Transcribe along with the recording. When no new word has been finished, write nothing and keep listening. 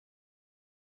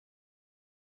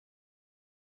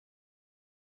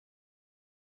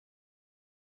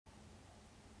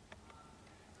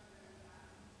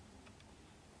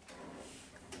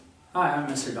Hi, I'm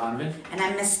Mr. Donovan. And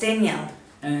I'm Miss Danielle.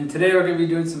 And today we're going to be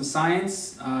doing some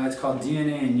science. It's called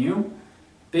DNA and You.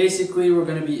 Basically, we're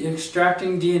going to be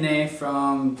extracting DNA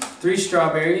from 3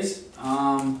 strawberries.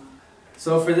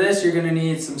 So for this, you're going to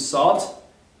need some salt.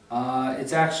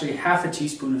 It's actually half a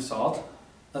teaspoon of salt,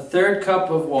 a 1/3 cup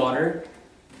of water,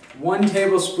 1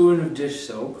 tablespoon of dish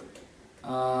soap.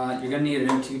 You're going to need an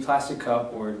empty plastic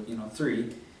cup, or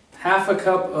 3. Half a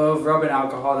cup of rubbing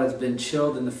alcohol that's been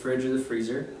chilled in the fridge or the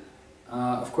freezer.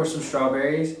 Of course, some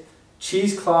strawberries,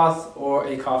 cheesecloth or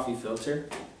a coffee filter,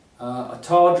 a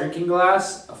tall drinking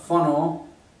glass, a funnel,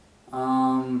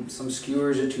 some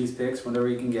skewers or toothpicks, whatever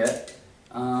you can get,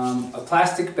 a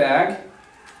plastic bag,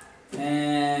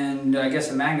 and I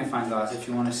guess a magnifying glass if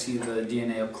you want to see the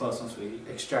DNA up close once we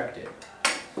extract it.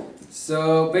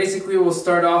 So basically we'll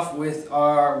start off with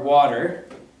our water.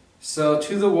 So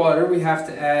to the water we have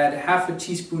to add half a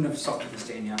teaspoon of salt, Miss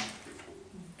Danielle.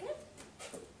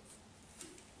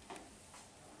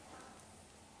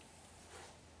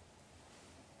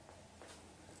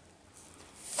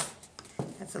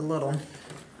 That's a little,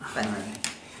 but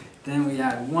Then we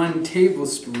add 1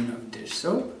 tablespoon of dish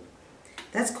soap.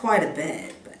 that's quite a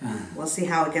bit, but we'll see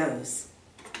how it goes.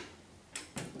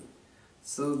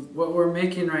 So what we're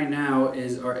making right now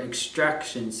is our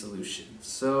extraction solution.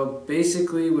 So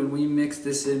basically when we mix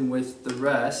this in with the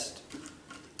rest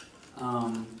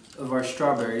of our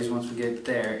strawberries, once we get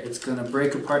there, it's going to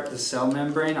break apart the cell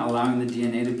membrane, allowing the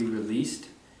DNA to be released.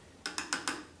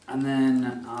 And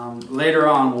then later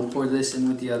on we'll pour this in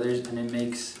with the others, and it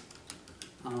makes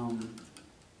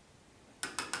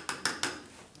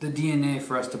the DNA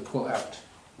for us to pull out.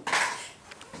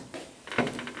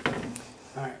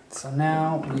 Alright, so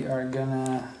now we are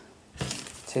gonna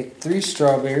take 3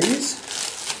 strawberries.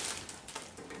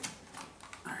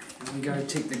 Alright, and we gotta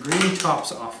take the green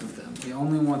tops off of them. We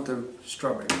only want the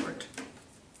strawberry part.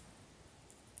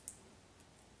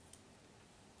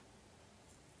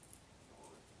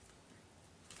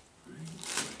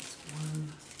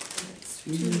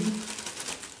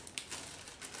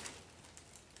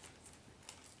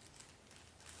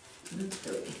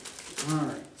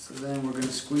 Alright, so then we're going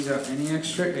to squeeze out any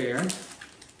extra air. And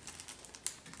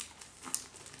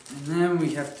then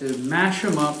we have to mash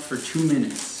them up for 2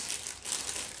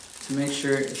 minutes to make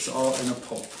sure it's all in a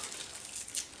pulp.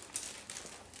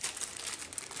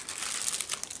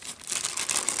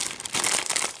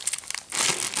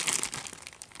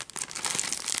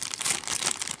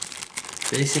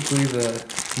 Basically, the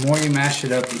more you mash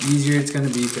it up, the easier it's going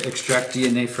to be to extract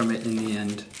DNA from it in the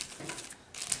end.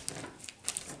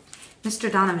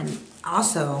 Mr. Donovan,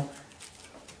 also,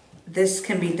 this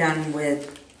can be done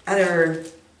with other,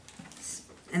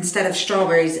 instead of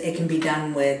strawberries, it can be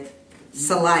done with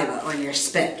saliva or your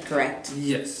spit, correct?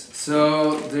 Yes.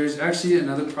 So there's actually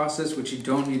another process which you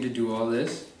don't need to do all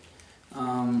this.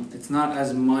 It's not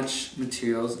as much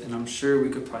materials, and I'm sure we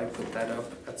could probably put that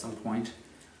up at some point.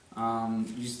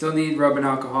 You still need rubbing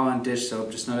alcohol and dish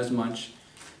soap, just not as much.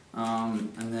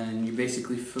 And then you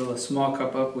basically fill a small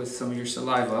cup up with some of your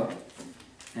saliva,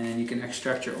 and you can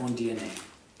extract your own DNA.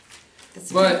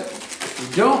 But if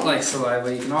you don't like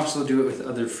saliva, you can also do it with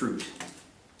other fruit.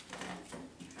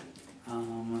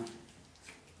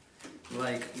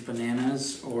 Like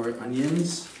bananas or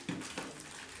onions.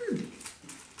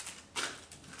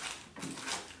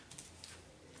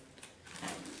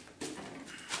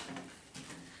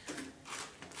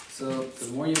 So the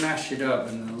more you mash it up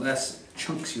and the less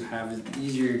chunks you have, the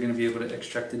easier you're going to be able to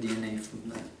extract the DNA from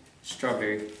the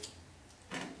strawberry.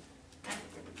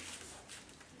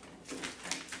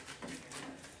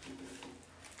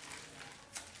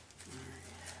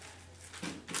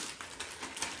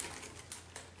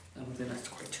 I don't think that's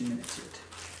quite 2 minutes yet.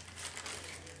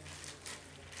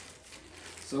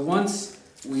 So once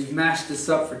we've mashed this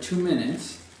up for 2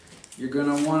 minutes, you're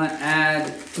going to want to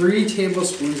add 3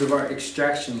 tablespoons of our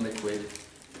extraction liquid.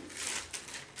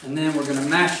 And then we're going to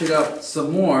mash it up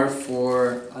some more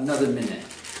for another minute.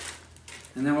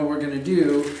 And then what we're going to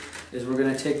do is we're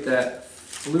going to take that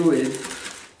fluid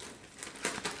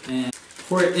and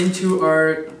pour it into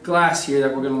our glass here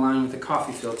that we're going to line with a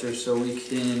coffee filter, so we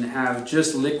can have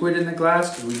just liquid in the glass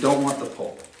because we don't want the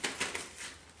pulp.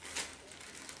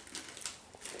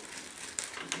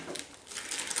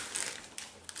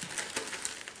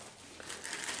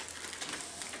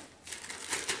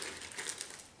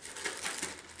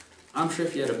 I'm sure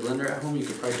if you had a blender at home, you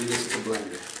could probably do this with a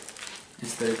blender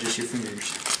instead of just your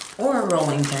fingers. Or a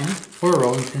rolling pin. Or a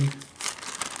rolling pin.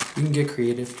 You can get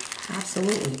creative.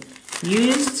 Absolutely.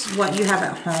 Use what you have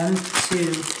at home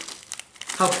to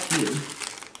help you.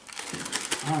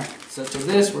 Alright, so to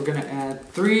this we're going to add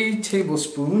 3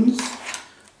 tablespoons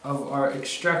of our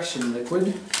extraction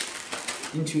liquid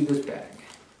into this bag.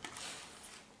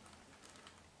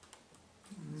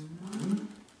 One,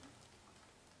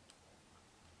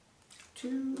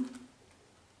 2,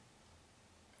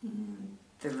 and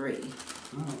 3.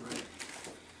 Alright.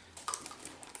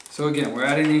 So again, we're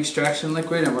adding the extraction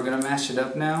liquid and we're going to mash it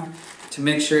up now to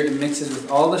make sure it mixes with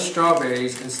all the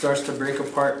strawberries and starts to break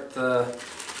apart the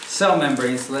cell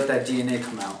membranes to let that DNA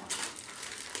come out.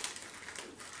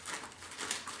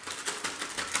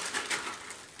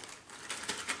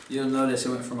 You'll notice it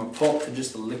went from a pulp to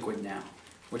just a liquid now,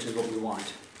 which is what we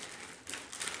want.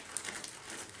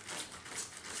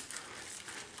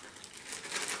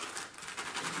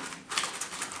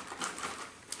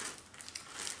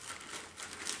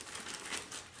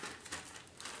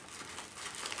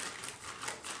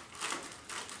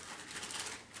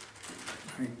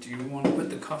 Alright, do you want to put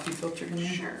the coffee filter in there?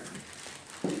 Sure.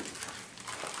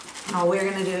 All we're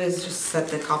gonna do is just set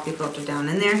the coffee filter down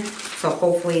in there. So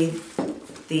hopefully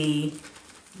the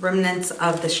remnants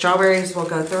of the strawberries will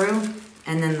go through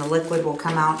and then the liquid will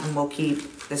come out and we'll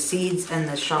keep the seeds and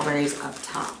the strawberries up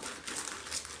top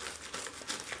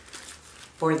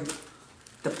for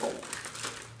the pulp.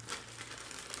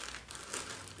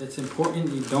 It's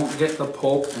important you don't get the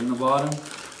pulp in the bottom.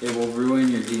 It will ruin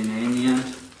your DNA in the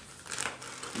end.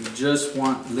 You just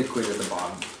want liquid at the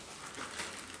bottom.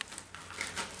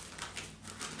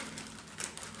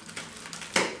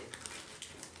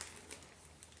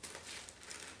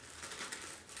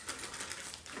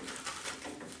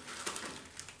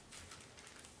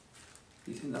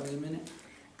 Do you think that was a minute?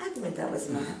 I believe that was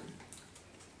a minute.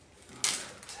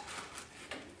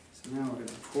 So now we're going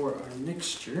to pour our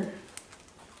mixture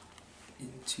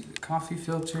into the coffee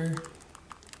filter.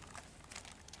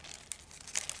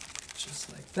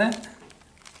 Just like that.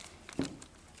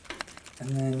 And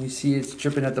then you see it's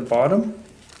dripping at the bottom.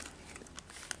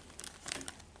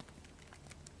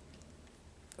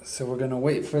 So we're going to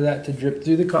wait for that to drip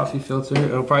through the coffee filter.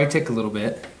 It'll probably take a little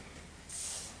bit.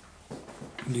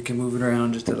 You can move it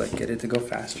around just to like get it to go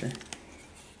faster.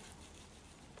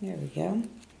 There we go.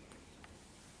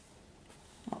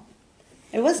 Oh,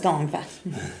 it was going fast.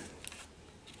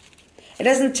 It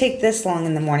doesn't take this long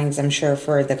in the mornings, I'm sure,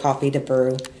 for the coffee to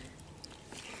brew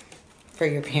for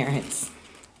your parents.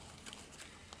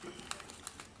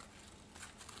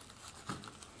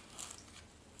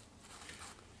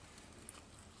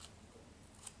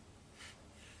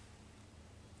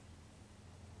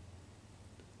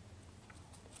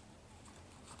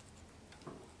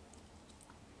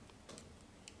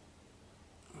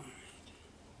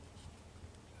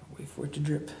 Wait for it to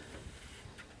drip.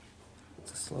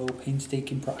 It's a slow,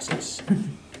 painstaking process.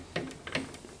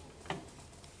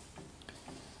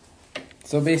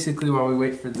 So basically while we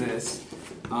wait for this,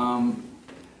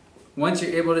 once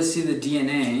you're able to see the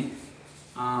DNA,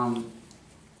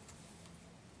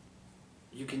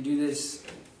 you can do this,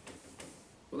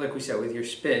 like we said, with your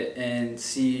spit and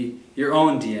see your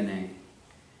own DNA.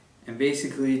 And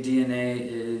basically DNA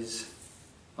is,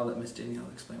 I'll let Miss Danielle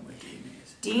explain what DNA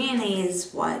is. DNA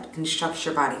is what constructs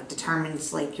your body,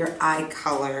 determines like your eye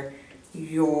color,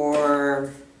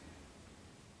 your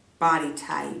body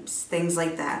types, things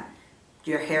like that,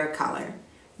 your hair color.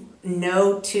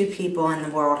 No two people in the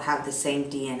world have the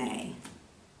same DNA.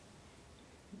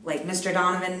 Like Mr.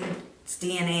 Donovan's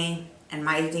DNA and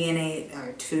my DNA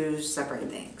are two separate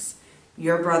things.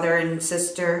 Your brother and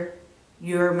sister,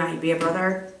 you might be a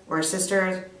brother or a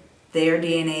sister, their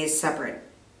DNA is separate.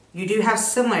 You do have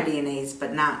similar DNAs,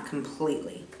 but not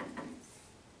completely.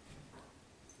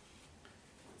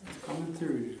 It's coming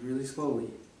through just really slowly.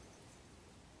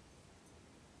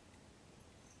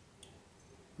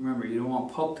 Remember, you don't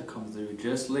want pulp to come through,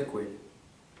 just liquid.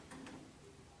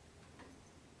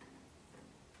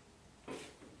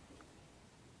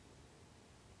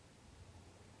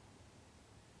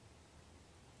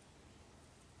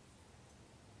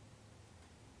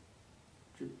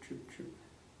 Drip, drip, drip.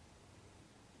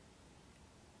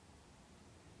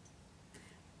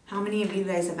 How many of you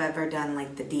guys have ever done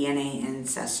like the DNA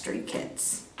ancestry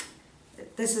kits?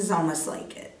 This is almost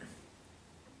like it.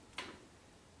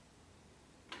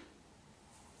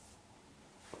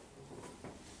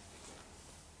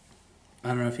 I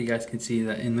don't know if you guys can see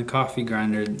that in the coffee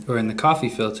grinder or in the coffee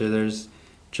filter there's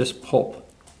just pulp.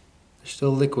 There's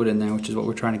still liquid in there, which is what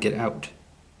we're trying to get out.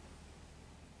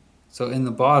 So in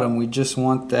the bottom we just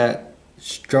want that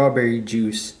strawberry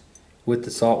juice with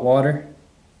the salt water.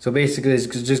 So basically it's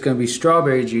just going to be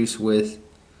strawberry juice with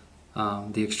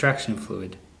the extraction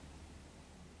fluid.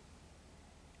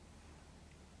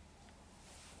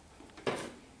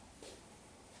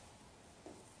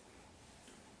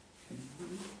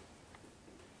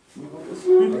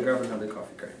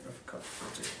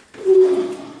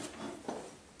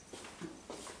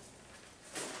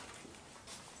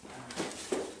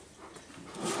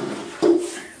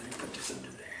 Put this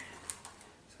under there.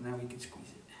 So now we can squeeze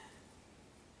it.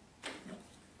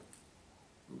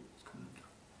 Ooh, it's coming up.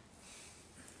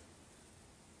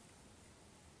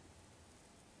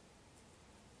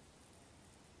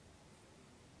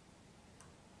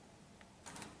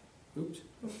 Oops.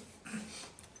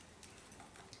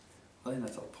 I think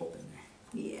that's all pulp in there.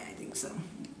 Yeah, I think so.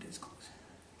 It is close.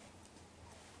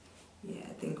 Yeah,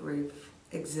 I think we've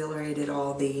exhilarated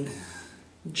all the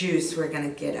juice we're gonna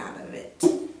get out of it.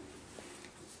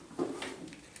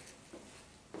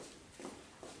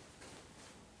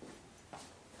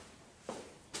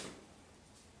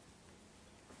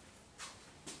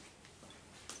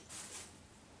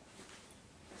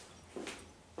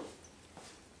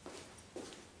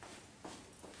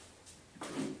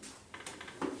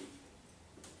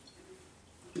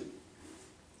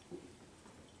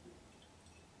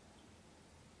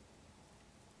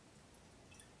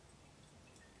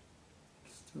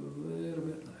 Still a little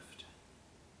bit left.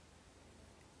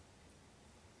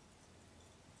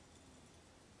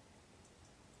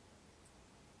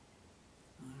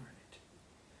 Alright.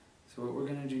 So what we're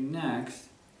going to do next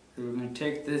is we're going to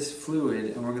take this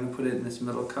fluid and we're going to put it in this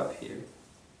middle cup here.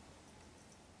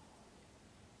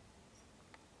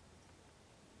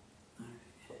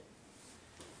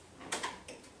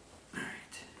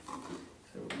 Alright.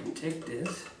 So we're going to take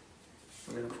this,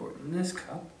 we're going to pour it in this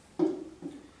cup.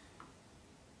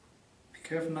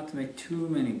 Careful not to make too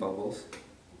many bubbles.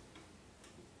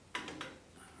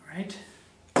 Alright.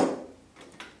 So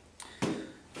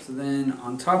then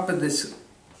on top of this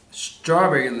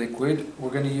strawberry liquid,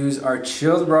 we're going to use our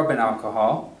chilled rubbing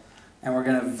alcohol, and we're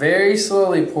going to very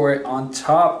slowly pour it on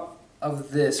top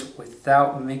of this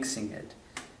without mixing it.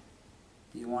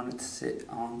 You want it to sit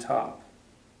on top.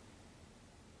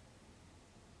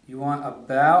 You want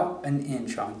about an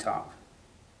inch on top.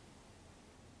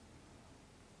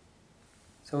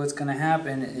 So what's going to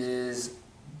happen is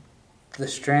the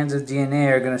strands of DNA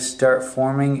are going to start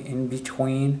forming in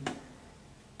between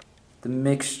the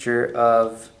mixture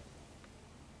of,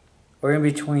 or in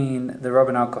between the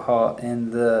rubbing alcohol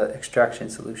and the extraction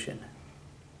solution.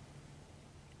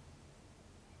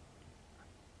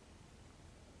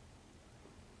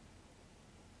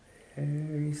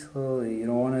 Very slowly, you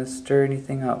don't want to stir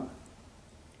anything up.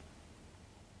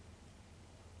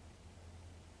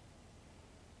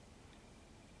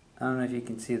 I don't know if you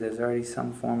can see, there's already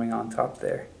some forming on top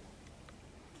there.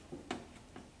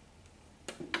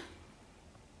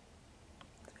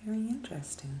 Very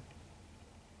interesting.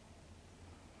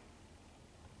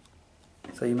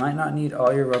 So you might not need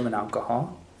all your rubbing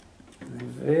alcohol. And then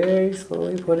very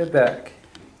slowly put it back.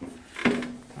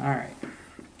 Alright.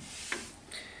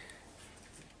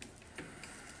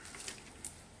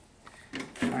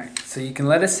 Alright, so you can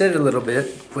let it sit a little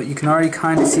bit, but you can already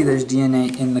kind of see there's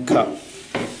DNA in the cup.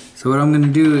 So what I'm going to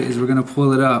do is we're going to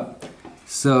pull it up.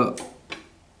 So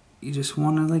you just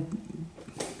want to like,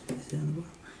 it's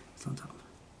on top.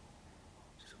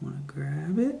 Just want to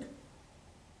grab it.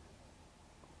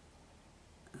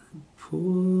 And pull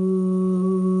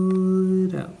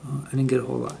it out. Oh, I didn't get a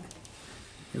whole lot.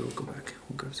 Here, we'll go back.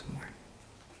 We'll grab some more.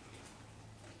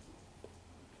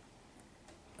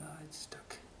 It's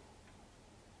stuck.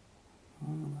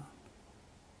 Hold on.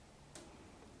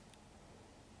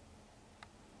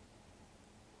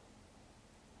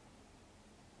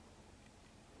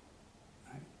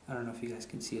 I don't know if you guys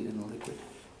can see it in the liquid.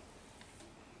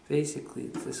 Basically,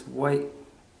 it's this white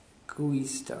gooey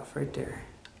stuff right there.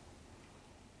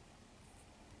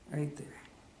 Right there.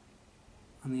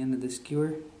 On the end of the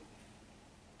skewer.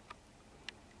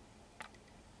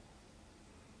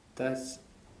 That's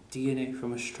DNA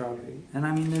from a strawberry. And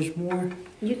I mean, there's more.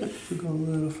 You can go a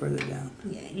little further down.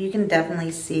 Yeah, you can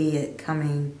definitely see it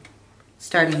coming,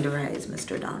 starting to rise,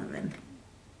 Mr. Donovan.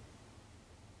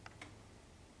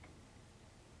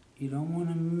 You don't want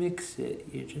to mix it,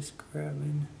 you're just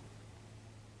grabbing.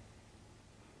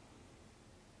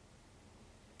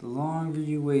 The longer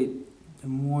you wait, the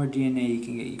more DNA you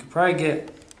can get. You could probably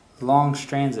get long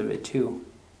strands of it too.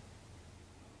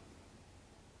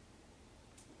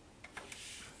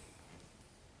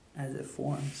 As it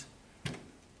forms.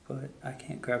 But I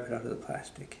can't grab it out of the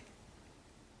plastic.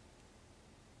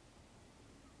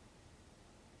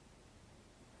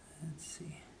 Let's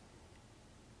see.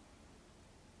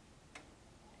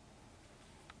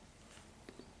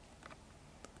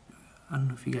 I don't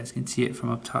know if you guys can see it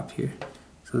from up top here.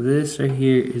 So this right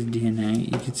here is DNA.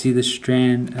 You can see the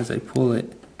strand as I pull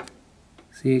it.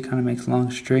 See, it kind of makes long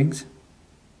strings.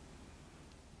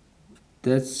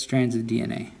 That's strands of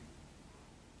DNA.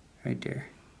 right there.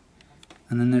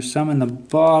 And then there's some in the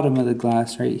bottom of the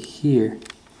glass right here.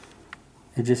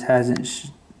 It just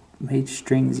hasn't made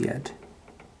strings yet.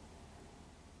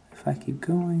 If I keep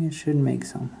going, it should make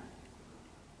some.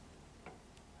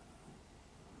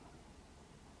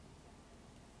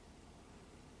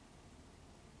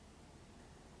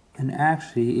 And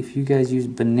actually, if you guys use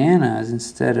bananas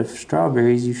instead of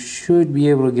strawberries, you should be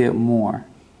able to get more.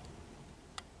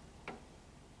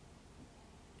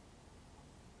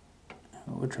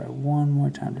 We'll try one more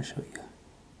time to show you.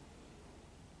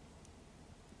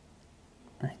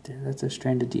 Right there, that's a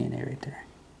strand of DNA right there.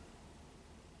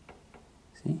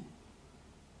 See?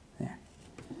 There.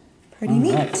 Pretty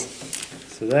neat. Right.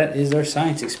 So that is our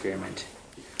science experiment.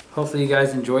 Hopefully you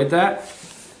guys enjoyed that.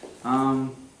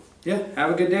 Yeah, have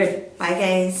a good day. Bye,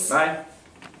 guys. Bye.